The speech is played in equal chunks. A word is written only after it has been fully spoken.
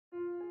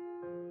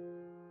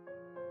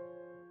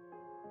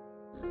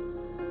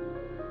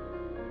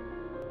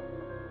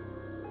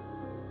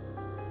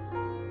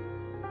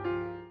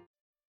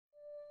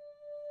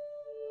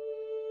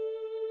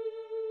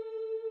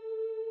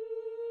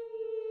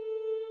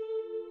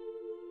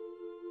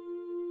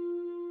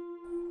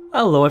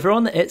Hello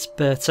everyone, it's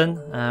Burton.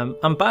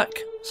 I'm back,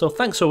 so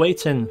thanks for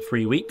waiting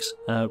 3 weeks.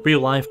 Real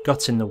life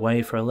got in the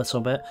way for a little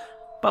bit,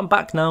 but I'm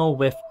back now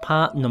with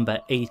part number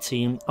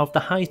 18 of the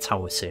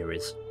Hightower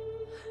series.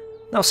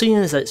 Now, seeing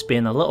as it's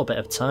been a little bit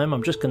of time,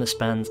 I'm just going to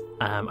spend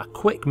a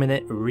quick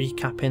minute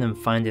recapping and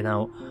finding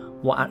out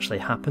what actually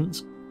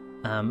happened.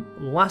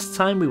 Last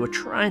time we were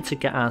trying to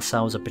get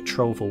ourselves a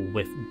betrothal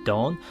with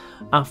Dawn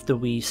after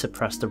we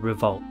suppressed the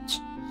revolt.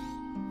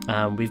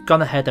 We've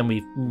gone ahead and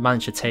we've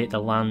managed to take the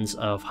lands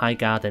of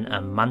Highgarden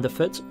and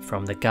Manderford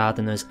from the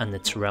Gardeners and the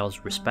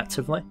Tyrells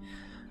respectively,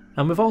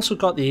 and we've also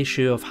got the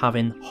issue of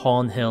having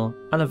Hornhill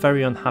and a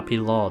very unhappy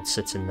lord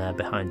sitting there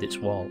behind its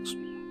walls.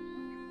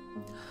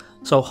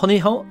 So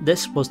Honeyholt,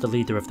 this was the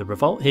leader of the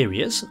revolt. Here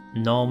he is,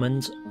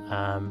 Normand.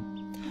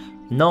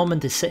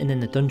 Normand is sitting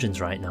in the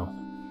dungeons right now,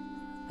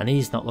 and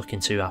he's not looking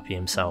too happy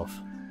himself.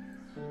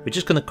 We're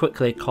just going to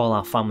quickly call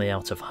our family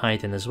out of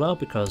hiding as well,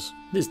 because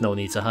there's no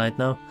need to hide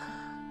now.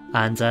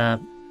 And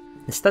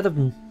instead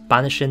of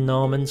banishing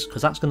Normans,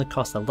 because that's going to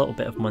cost a little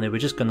bit of money, we're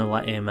just going to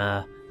let him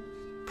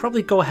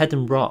probably go ahead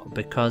and rot,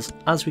 because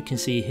as we can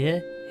see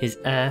here, his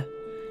heir,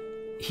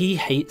 he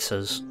hates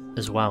us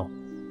as well.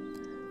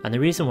 And the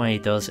reason why he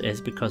does is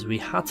because we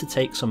had to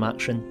take some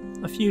action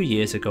a few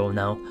years ago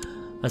now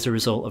as a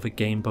result of a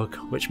game bug,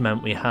 which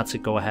meant we had to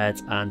go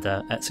ahead and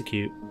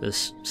execute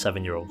this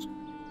 7-year-old.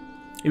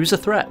 He was a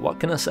threat,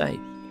 what can I say?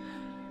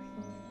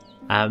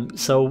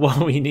 So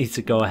what we need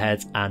to go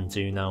ahead and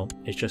do now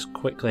is just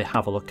quickly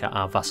have a look at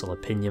our vassal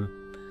opinion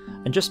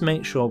and just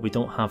make sure we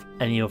don't have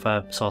any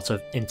other sort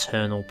of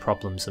internal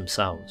problems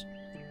themselves.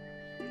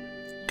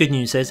 Good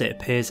news is it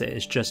appears it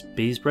is just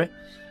Beesbury,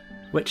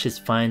 which is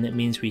fine. It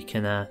means we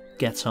can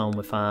get on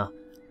with our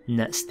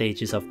next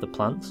stages of the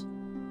plans.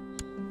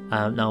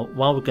 Now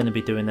while we're going to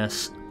be doing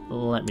this,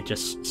 let me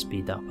just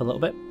speed up a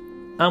little bit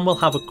and we'll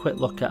have a quick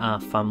look at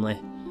our family.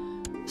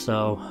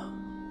 So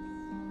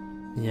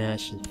yeah,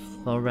 she's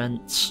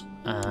Florence,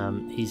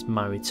 he's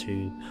married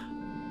to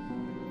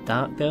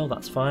Darkdale,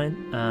 that's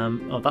fine.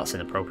 Oh, that's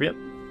inappropriate.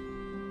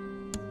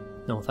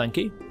 No thank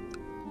you.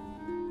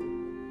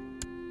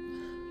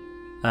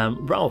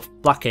 Ralph,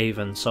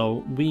 Blackhaven,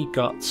 so we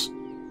got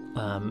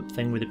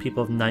thing with the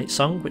people of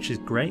Nightsong, which is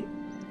great.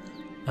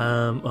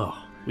 Oh,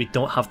 we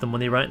don't have the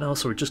money right now,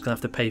 so we're just going to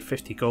have to pay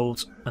 50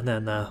 gold and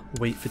then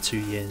wait for 2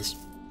 years.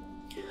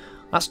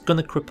 That's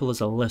going to cripple us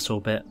a little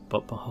bit,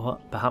 but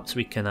perhaps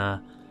we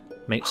can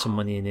make some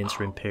money in the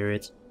interim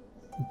period.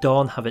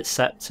 Dawn have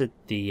accepted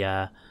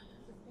the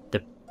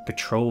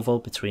betrothal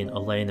between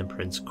Elaine and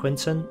Prince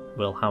Quinton.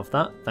 We'll have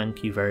that,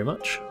 thank you very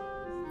much.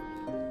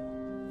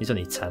 He's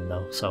only 10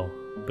 though, so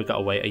we've got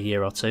to wait a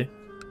year or two.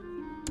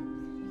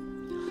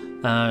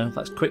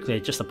 Let's quickly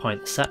just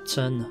appoint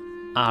Septon.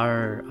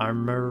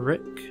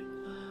 Armoric.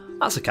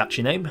 That's a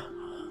catchy name.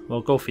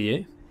 We'll go for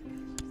you.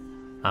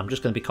 I'm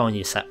just going to be calling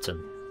you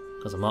Septon,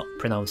 because I'm not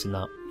pronouncing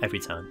that every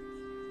time.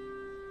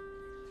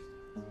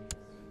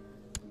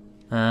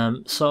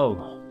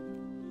 So,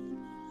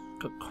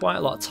 got quite a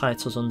lot of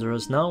titles under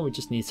us now. We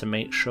just need to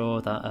make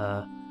sure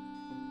that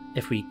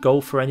if we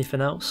go for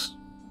anything else...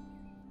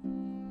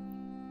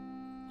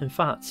 In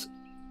fact,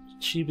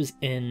 she was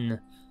in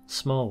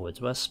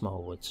Smallwood. Where's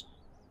Smallwood?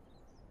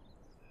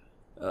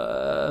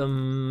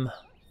 Oh,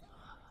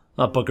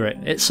 bugger it.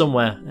 It's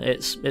somewhere.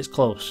 It's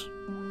close.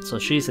 So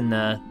she's in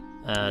there,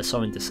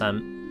 sowing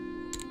Descent.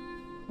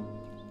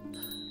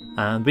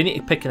 We need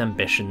to pick an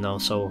ambition though,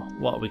 so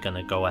what are we going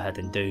to go ahead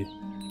and do?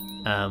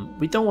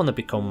 We don't want to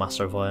become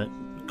Master of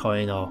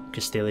Coin or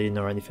Castilian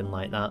or anything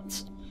like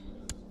that.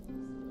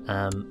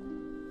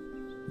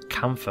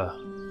 Camphor.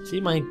 Is he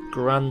my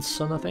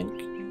grandson, I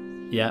think?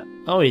 Yeah.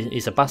 Oh,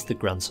 he's a bastard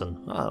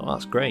grandson. Oh,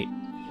 that's great.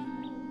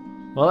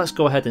 Well, let's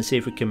go ahead and see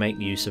if we can make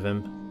use of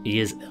him. He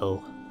is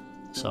ill,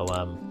 so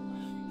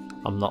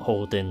I'm not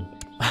holding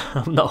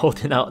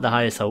out the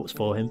highest hopes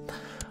for him.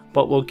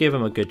 But we'll give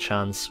him a good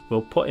chance.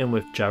 We'll put him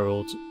with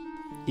Gerald.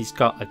 He's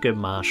got a good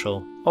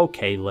martial,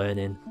 okay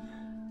learning,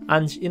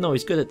 and you know,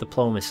 he's good at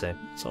diplomacy.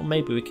 So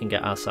maybe we can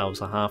get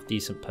ourselves a half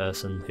decent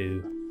person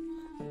who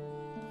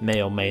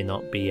may or may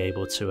not be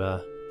able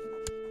to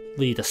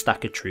lead a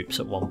stack of troops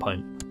at one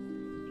point.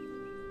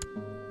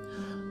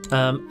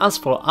 As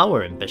for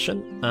our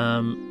ambition,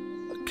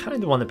 I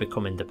kind of want to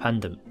become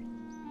independent.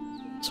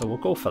 So we'll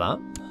go for that.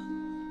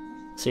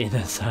 Seeing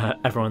as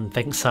everyone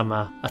thinks I'm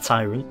a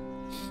tyrant.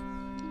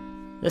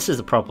 This is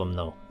a problem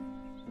though,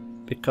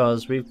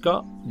 because we've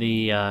got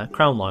the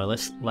Crown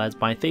Loyalists led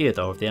by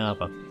Theodore of the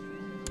Arbor.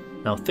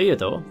 Now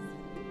Theodore,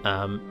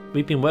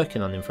 we've been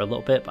working on him for a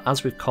little bit, but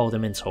as we've called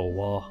him into a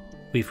war,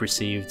 we've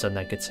received a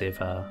negative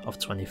of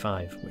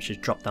 25, which has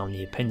dropped down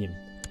the opinion.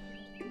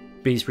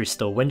 Beesbury's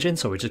still whinging,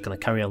 so we're just going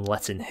to carry on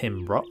letting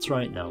him rot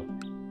right now.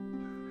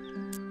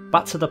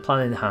 Back to the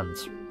plan in hand.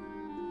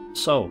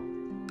 So,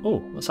 oh,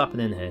 what's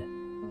happening here?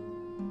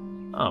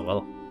 Oh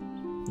well,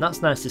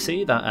 that's nice to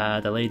see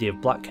that the Lady of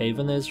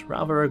Blackhaven is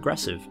rather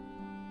aggressive.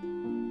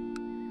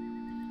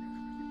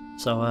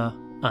 So,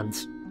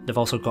 and they've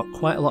also got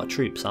quite a lot of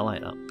troops, I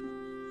like that.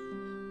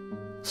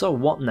 So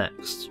what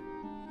next?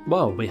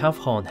 Well, we have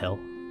Hornhill,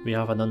 we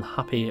have an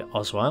unhappy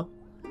Oswell,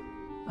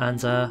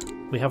 and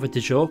we have a de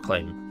jure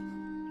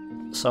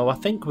claim. So I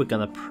think we're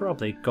gonna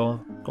probably go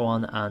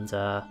on and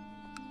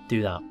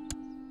do that.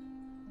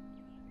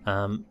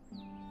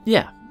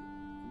 Yeah,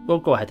 we'll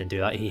go ahead and do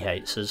that. He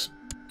hates us.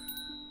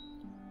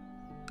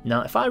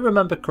 Now, if I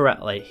remember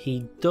correctly,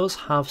 he does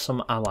have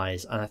some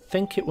allies, and I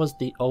think it was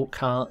the Oak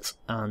Cart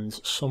and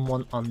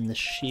someone on the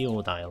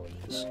Shield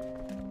Islands.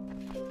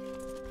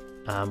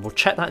 We'll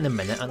check that in a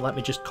minute, and let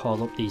me just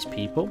call up these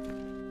people.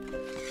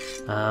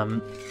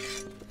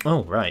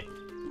 Oh, right.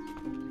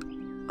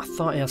 I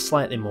thought he had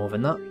slightly more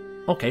than that.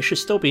 Okay, should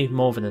still be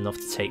more than enough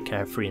to take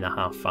care of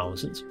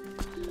 3,500.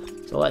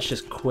 So let's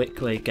just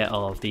quickly get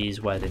all of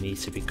these where they need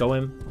to be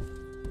going.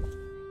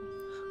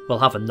 We'll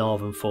have a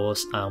northern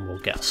force and we'll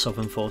get a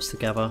southern force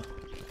together.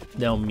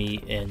 They'll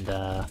meet in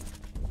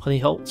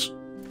Honeyholt.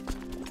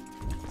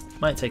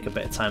 Might take a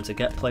bit of time to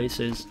get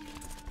places.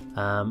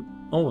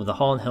 Oh, the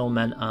Hornhill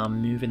men are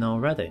moving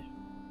already.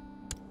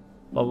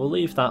 Well, we'll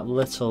leave that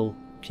little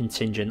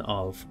contingent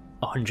of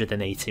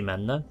 180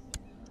 men then.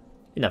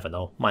 You never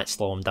know, might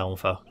slow them down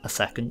for a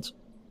second.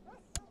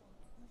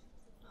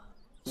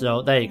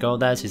 So there you go,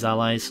 there's his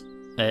allies.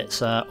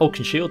 It's Oak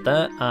and Shield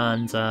there,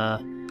 and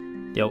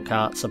the Oak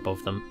Cart's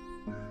above them.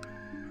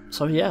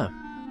 So yeah,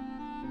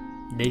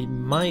 they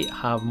might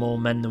have more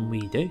men than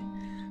we do,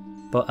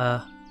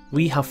 but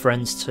we have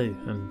friends too,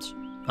 and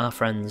our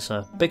friends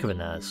are bigger than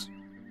theirs,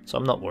 so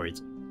I'm not worried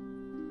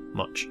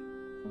much.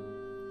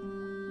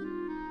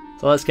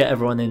 So let's get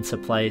everyone into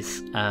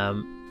place.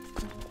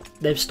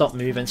 They've stopped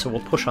moving, so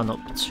we'll push on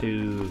up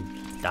to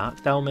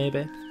Darkdale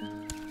maybe.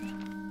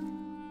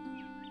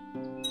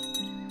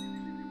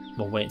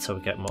 We'll wait until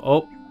we get more.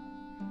 Oh!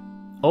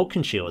 Oak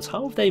and Shields,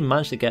 how have they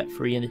managed to get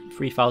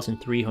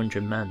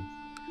 3,300 men?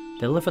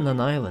 They live on an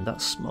island,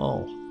 that's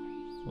small.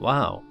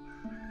 Wow.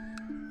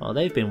 Well,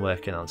 they've been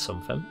working on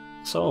something.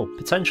 So,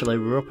 potentially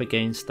we're up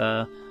against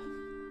a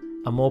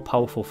more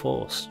powerful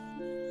force.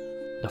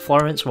 The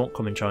Florence won't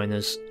come and join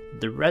us.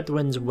 The Red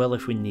Winds will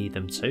if we need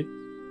them to.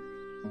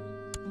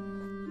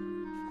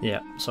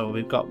 Yeah, so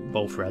we've got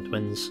both Red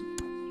Winds.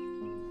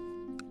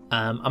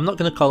 I'm not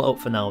going to call it up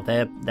for now,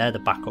 they're the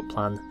backup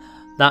plan.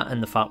 That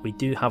and the fact we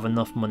do have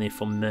enough money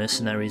for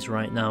mercenaries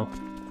right now.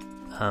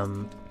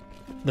 The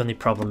only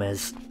problem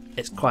is,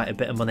 it's quite a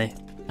bit of money,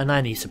 and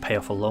I need to pay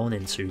off a loan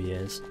in 2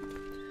 years.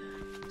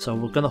 So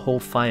we're going to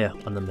hold fire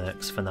on the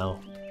mercs for now.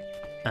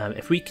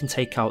 If we can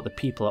take out the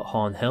people at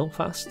Hornhill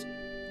fast,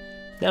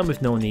 then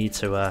we've no need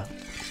to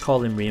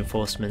call in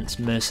reinforcements,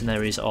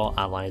 mercenaries or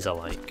allies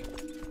alike.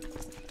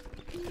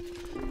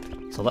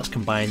 So let's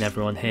combine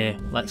everyone here,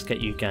 let's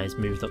get you guys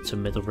moved up to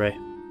Middlebury.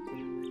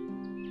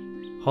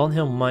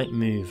 Hornhill might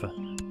move,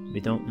 we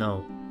don't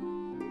know.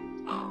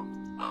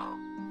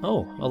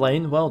 Oh,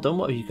 Elaine, well done,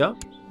 what have you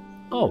got?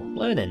 Oh,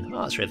 learning,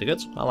 oh, that's really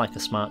good, I like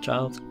a smart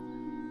child.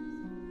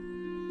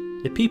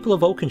 The people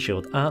of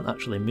Oakenshield aren't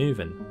actually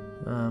moving.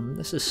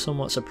 This is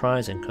somewhat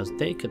surprising because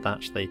they could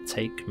actually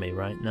take me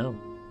right now.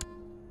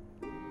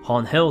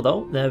 Hornhill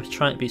though, they're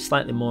trying to be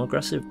slightly more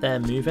aggressive, they're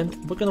moving.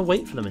 We're going to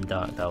wait for them in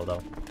Darkdale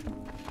though.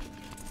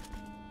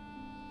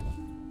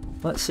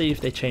 Let's see if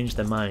they change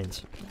their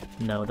minds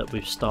now that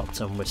we've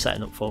stopped and we're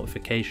setting up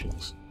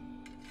fortifications.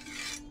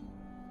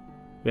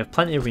 We have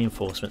plenty of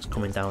reinforcements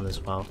coming down as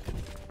well.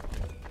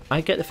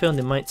 I get the feeling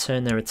they might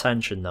turn their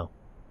attention though.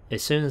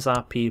 As soon as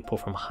our people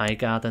from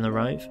Highgarden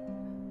arrive,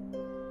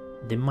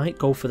 they might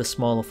go for the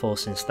smaller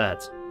force instead.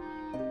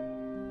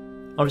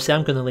 Obviously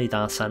I'm going to lead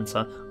our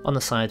centre. On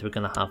the side we're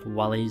going to have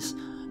Wally's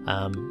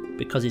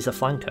because he's a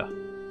flanker.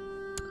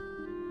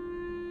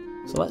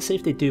 So let's see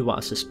if they do what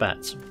I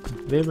suspect.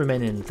 We're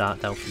remaining in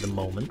Darkdale for the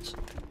moment.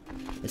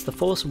 It's the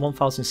force of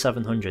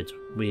 1,700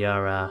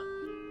 we're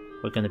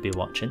going to be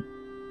watching.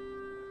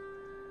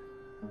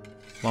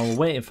 While we're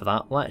waiting for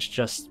that, let's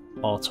just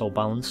auto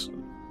balance,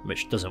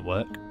 which doesn't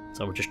work.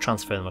 So we'll just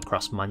transfer them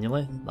across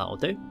manually, that'll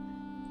do.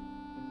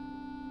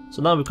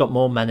 So now we've got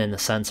more men in the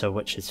centre,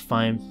 which is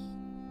fine.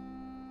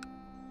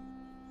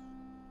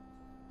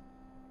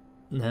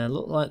 They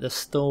look like they're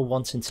still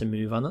wanting to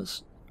move on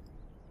us.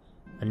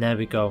 And there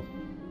we go.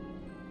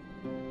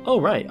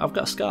 Oh right, I've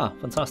got a scar,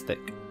 fantastic.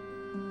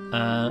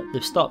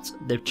 They've stopped,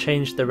 they've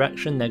changed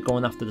direction, they're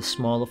going after the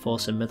smaller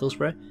force in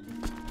Middlesbrough.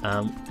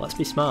 Let's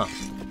be smart.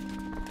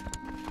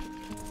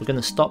 We're going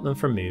to stop them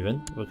from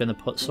moving, we're going to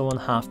put someone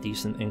half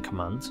decent in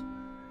command.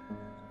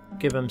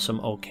 Give them some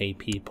okay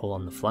people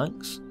on the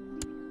flanks.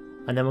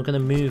 And then we're going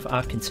to move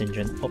our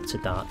contingent up to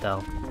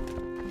Darkdale.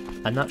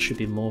 And that should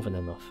be more than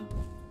enough.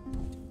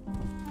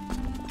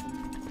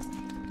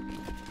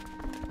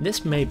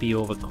 This may be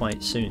over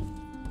quite soon.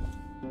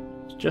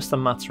 It's just a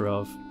matter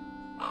of...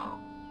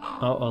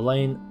 Oh,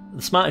 Elaine,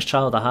 the smartest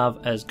child I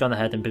have, has gone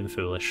ahead and been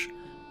foolish.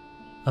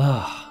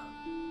 Ah,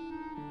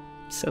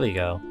 silly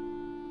girl.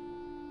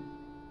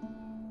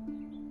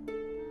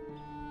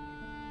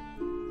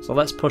 So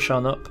let's push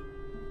on up.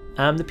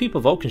 The people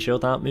of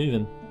Oakenshield aren't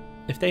moving.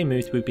 If they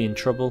moved, we'd be in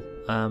trouble.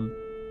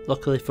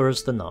 Luckily for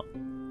us, they're not.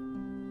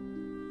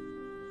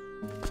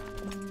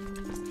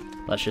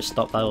 Let's just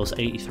stop those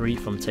 83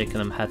 from taking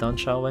them head on,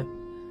 shall we?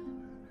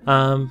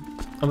 And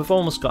we've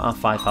almost got our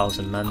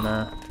 5,000 men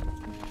there.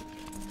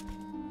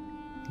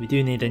 We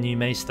do need a new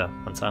maester.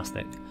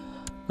 Fantastic.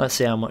 Let's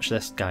see how much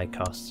this guy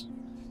costs.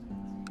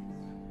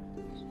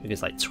 I think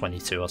it's like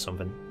 22 or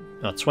something.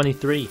 No,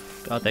 23.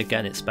 God, they're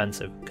getting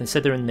expensive.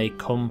 Considering they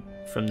come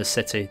from the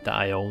city that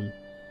I own,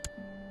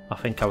 I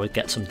think I would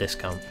get some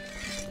discount.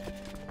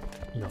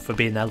 You know, for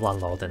being their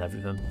landlord and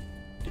everything.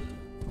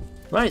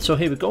 Right, so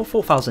here we go.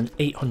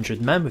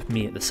 4,800 men with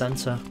me at the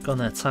centre.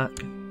 Gonna attack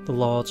the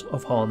Lords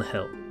of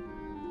Hornhill.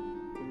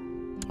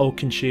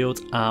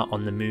 Oakenshield are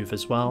on the move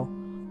as well.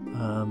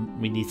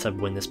 We need to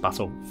win this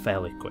battle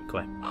fairly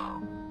quickly.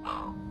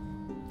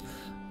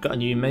 Got a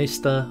new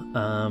maester.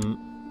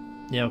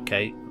 Yeah,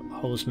 okay.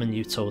 Hosman,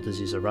 you told us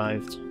he's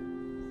arrived.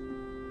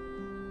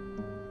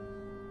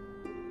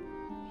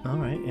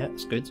 Alright, yeah,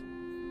 it's good.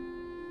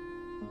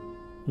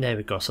 There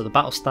we go, so the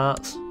battle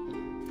starts.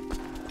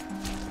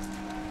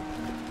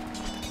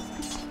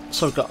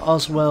 So we've got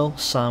Oswell,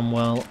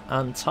 Samwell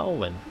and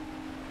Talwyn.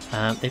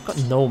 They've got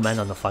no men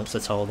on the flanks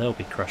at all, they'll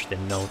be crushed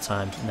in no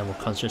time, and then we'll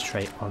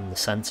concentrate on the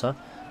centre,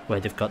 where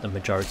they've got the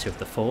majority of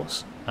the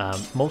force,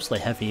 mostly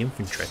heavy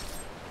infantry.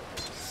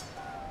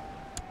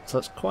 So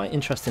it's quite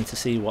interesting to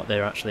see what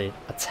they're actually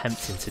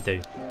attempting to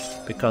do,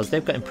 because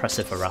they've got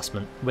impressive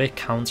harassment. We're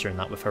countering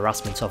that with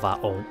harassment of our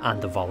own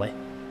and a volley.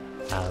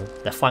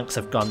 Their flanks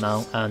have gone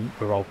now and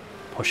we're all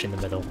pushing the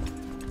middle.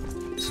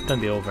 It's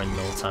going to be over in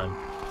no time.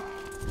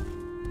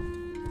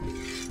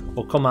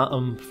 We'll come at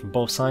them from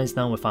both sides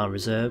now with our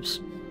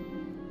reserves.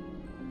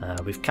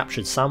 We've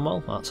captured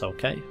Samwell, that's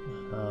okay.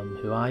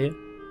 Who are you?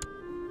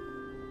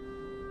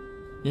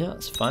 Yeah,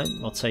 that's fine,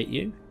 we'll take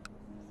you.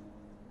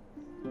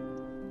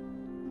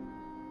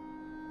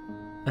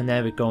 And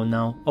there we go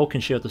now.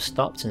 Oakenshield has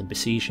stopped and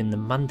besieging the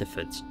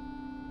Manderfords.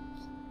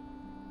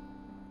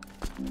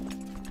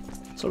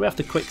 So we have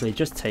to quickly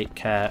just take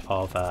care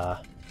of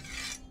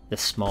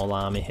this small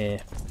army here.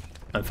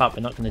 In fact,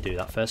 we're not going to do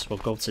that first, we'll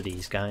go to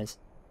these guys.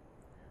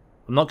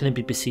 I'm not going to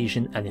be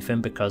besieging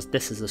anything because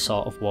this is the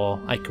sort of war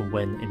I can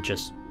win in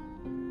just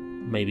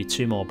maybe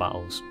 2 more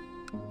battles.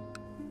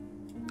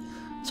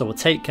 So we'll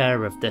take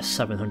care of this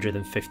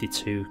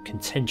 752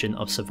 contingent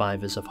of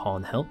survivors of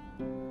Hornhill.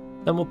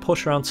 Then we'll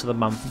push around to the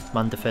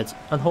Manderfords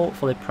and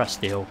hopefully press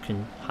the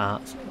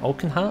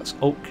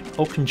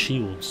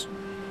Oakenshields.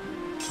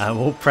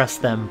 We'll press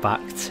them back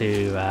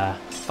to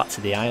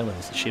the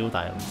islands, the Shield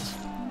Islands.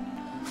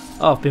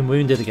 Oh, I've been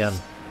wounded again.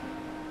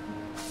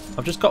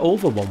 I've just got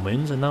over 1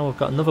 wound and now I've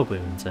got another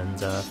wound,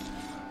 and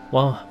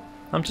well,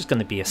 I'm just going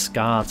to be a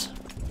scarred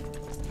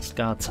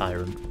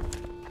tyrant.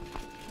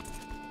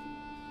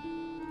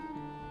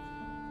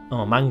 Oh,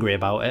 I'm angry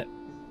about it.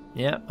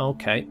 Yeah,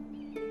 okay.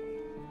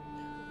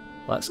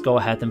 Let's go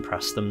ahead and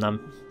press them then,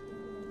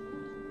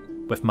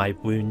 with my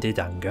wounded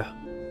anger.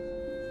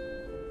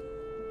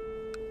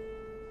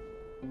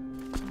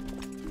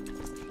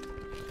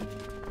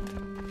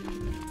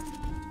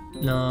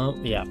 No,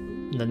 yeah,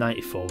 the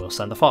 94 we'll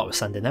send. I thought I was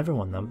sending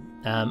everyone then.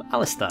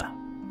 Alistair,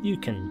 you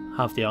can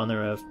have the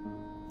honour of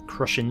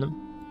crushing them.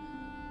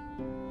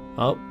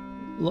 Oh,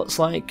 looks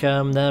like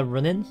they're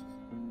running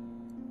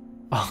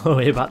all the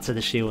way back to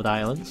the Shield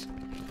Islands.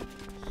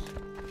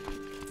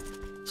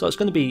 So it's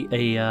going to be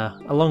a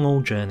long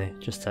old journey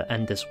just to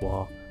end this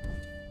war.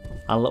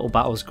 Our little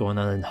battle's going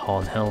on in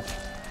Hornhill.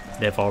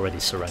 They've already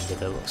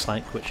surrendered, it looks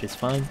like, which is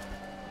fine.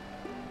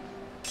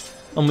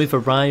 And we've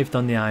arrived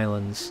on the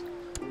islands.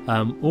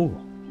 Oh,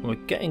 we're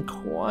getting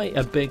quite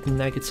a big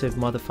negative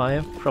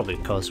modifier, probably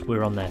because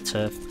we're on their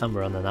turf and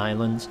we're on an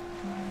island.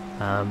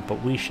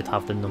 But we should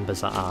have the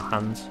numbers at our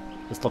hand.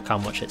 Just look how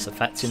much it's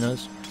affecting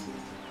us.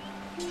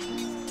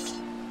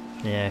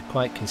 Yeah,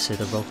 quite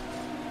considerable.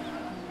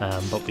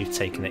 But we've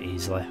taken it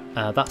easily.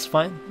 That's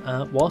fine.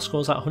 War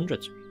score's at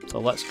 100, so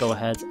let's go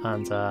ahead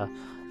and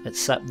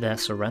accept their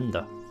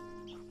surrender.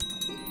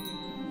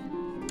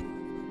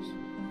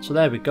 So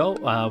there we go,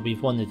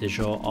 we've won the de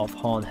jure of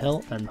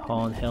Hornhill, and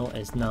Hornhill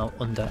is now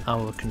under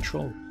our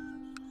control.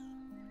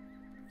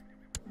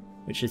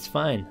 Which is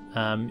fine.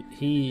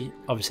 He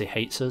obviously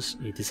hates us,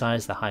 he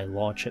desires the High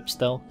Lordship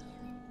still.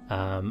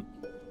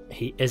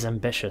 He is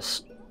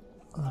ambitious.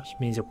 Which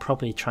means he'll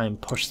probably try and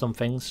push some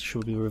things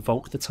should we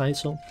revoke the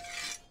title.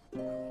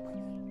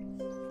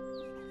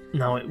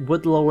 Now it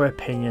would lower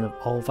opinion of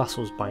all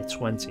vassals by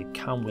 20,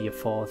 can we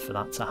afford for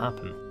that to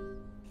happen?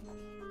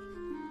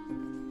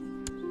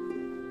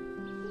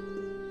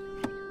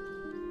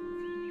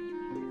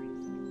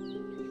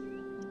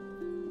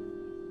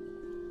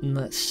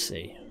 Let's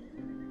see.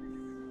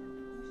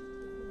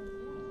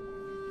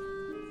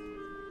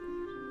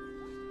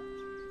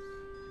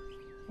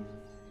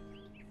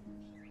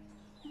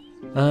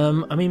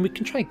 I mean, we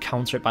can try and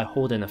counter it by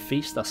holding a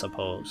feast, I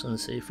suppose, and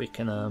see if we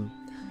can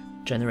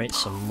generate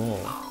some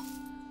more.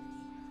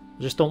 I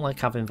just don't like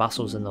having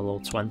vassals in the low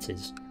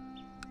 20s.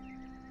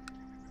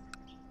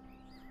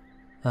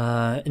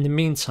 In the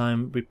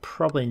meantime, we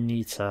probably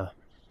need to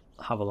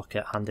have a look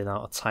at handing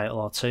out a title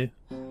or two.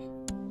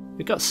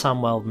 We've got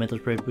Samwell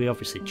Middlesbrough, we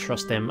obviously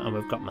trust him, and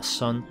we've got my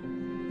son.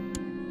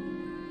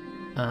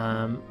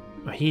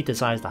 He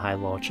desires the High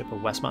Lordship of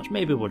Westmarch,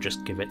 maybe we'll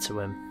just give it to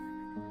him.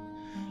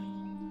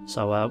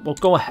 So we'll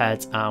go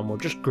ahead and we'll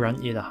just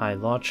grant you the High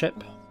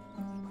Lordship.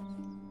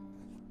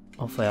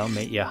 Hopefully I'll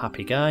make you a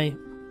happy guy.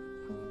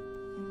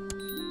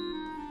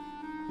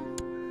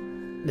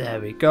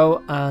 There we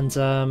go, and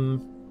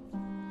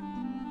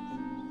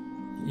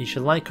you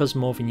should like us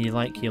more than you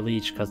like your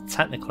liege, because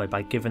technically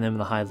by giving him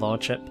the High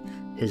Lordship,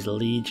 his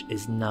liege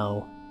is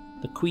now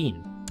the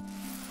Queen.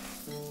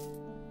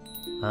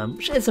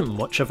 Which isn't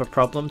much of a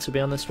problem, to be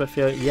honest with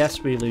you.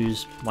 Yes, we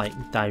lose like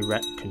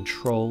direct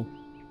control,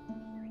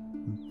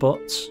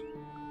 but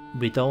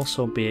we'd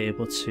also be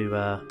able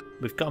to,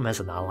 we've got him as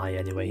an ally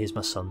anyway, he's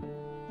my son.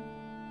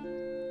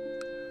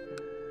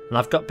 And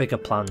I've got bigger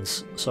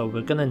plans, so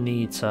we're going to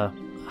need to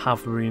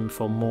have room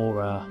for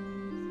more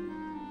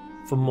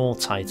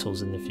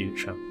titles in the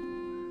future.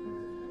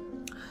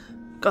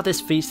 God,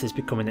 this feast is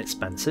becoming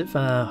expensive.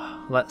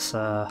 Let's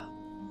go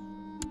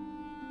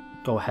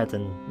ahead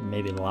and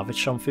maybe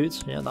lavish on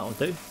foods. Yeah, that'll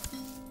do.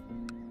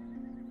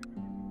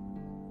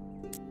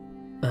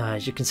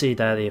 As you can see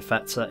there, the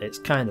effects that it's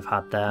kind of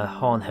had there.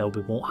 Hornhill,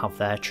 we won't have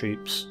their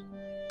troops.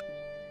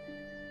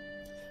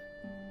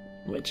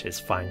 Which is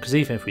fine, because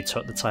even if we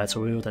took the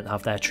title, we wouldn't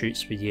have their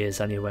troops for years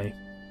anyway.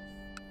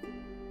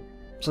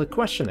 So the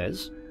question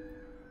is,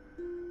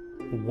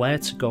 where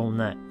to go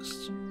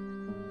next?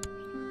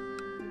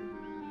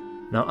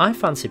 Now, I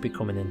fancy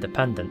becoming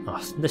independent.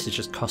 Oh, this is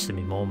just costing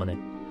me more money.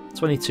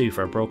 22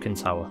 for a broken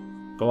tower.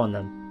 Go on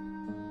then.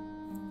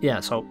 Yeah,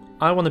 so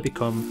I want to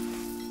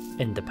become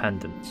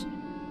independent.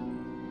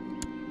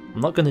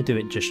 I'm not going to do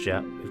it just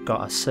yet. We've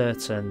got a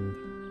certain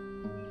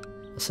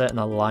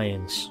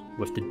alliance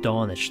with the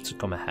Dornish to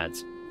come ahead.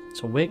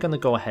 So we're going to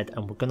go ahead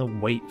and we're going to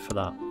wait for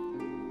that.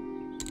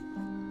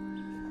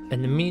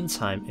 In the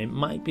meantime, it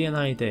might be an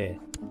idea,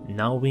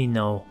 now we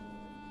know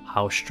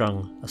how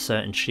strong a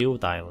certain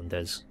shield island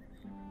is,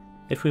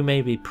 if we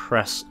maybe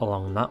press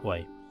along that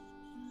way.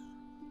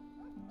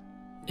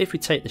 If we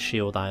take the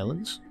shield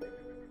islands,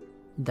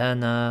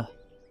 then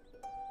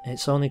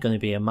it's only going to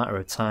be a matter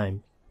of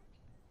time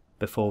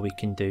before we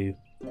can do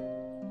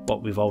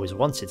what we've always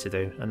wanted to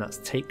do, and that's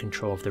take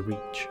control of the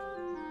Reach.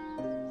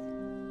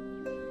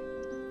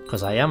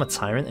 Because I am a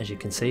tyrant, as you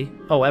can see.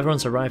 Oh,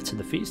 everyone's arrived to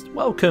the feast.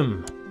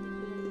 Welcome!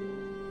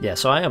 Yeah,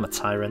 so I am a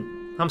tyrant.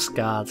 I'm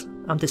scarred.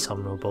 I'm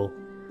dishonourable.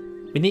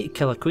 We need to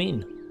kill a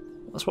queen.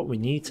 That's what we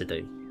need to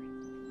do.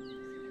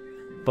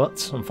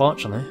 But,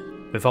 unfortunately,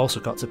 we've also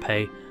got to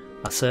pay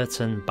a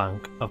certain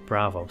bank of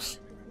bravos.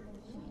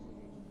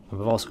 And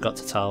we've also got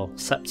to tell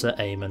Scepter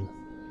Aemon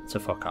to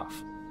fuck off.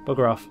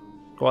 Bugger off.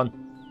 Go on.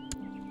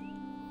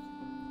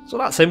 So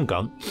that's him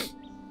gone.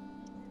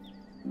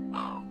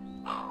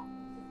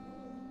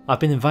 I've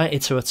been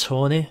invited to a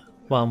tourney.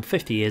 Well, I'm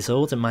 50 years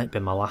old, it might be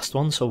my last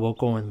one, so we'll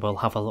go and we'll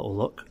have a little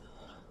look.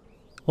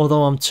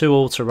 Although I'm too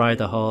old to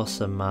ride a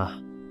horse and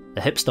the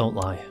hips don't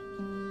lie.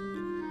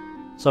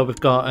 So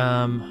we've got,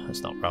 it's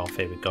not Ralph,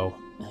 here we go.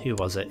 Who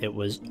was it? It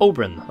was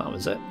Oberyn, that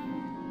was it.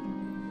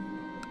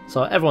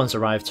 So everyone's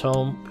arrived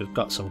home, we've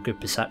got some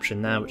good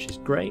perception there, which is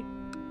great.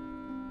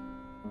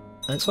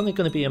 And it's only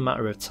going to be a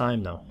matter of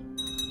time now.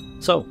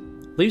 So,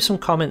 leave some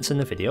comments in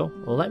the video,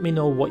 let me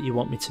know what you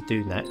want me to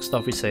do next.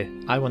 Obviously,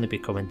 I want to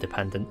become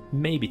independent,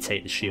 maybe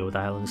take the Shield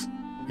Islands.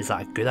 Is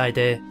that a good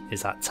idea?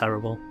 Is that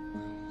terrible?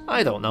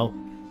 I don't know.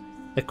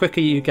 The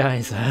quicker you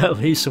guys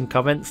leave some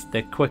comments,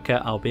 the quicker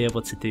I'll be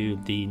able to do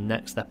the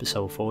next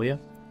episode for you.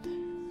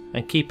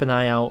 And keep an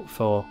eye out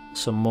for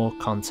some more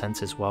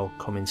content as well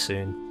coming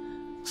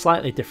soon.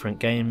 Slightly different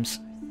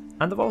games,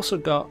 and I've also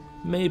got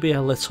maybe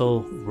a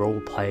little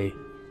roleplay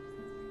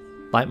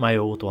like my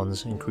old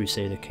ones in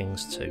Crusader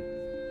Kings 2.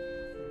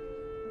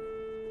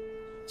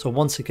 So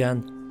once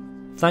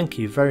again, thank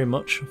you very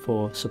much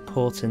for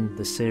supporting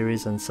the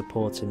series and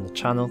supporting the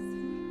channel.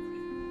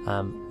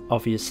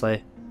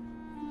 Obviously,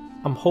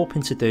 I'm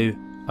hoping to do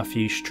a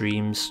few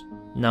streams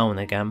now and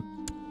again,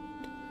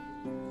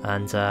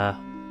 and I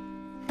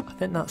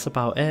think that's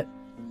about it.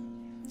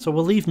 So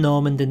we'll leave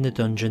Normand in the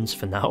dungeons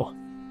for now.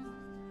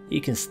 He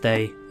can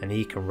stay and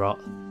he can rot,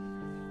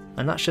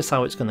 and that's just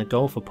how it's going to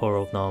go for poor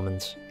old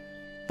Normand.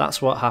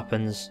 That's what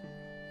happens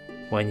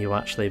when you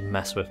actually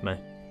mess with me.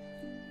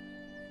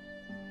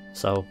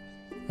 So,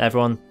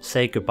 everyone,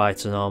 say goodbye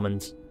to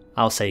Normand.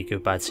 I'll say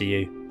goodbye to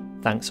you.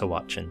 Thanks for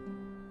watching.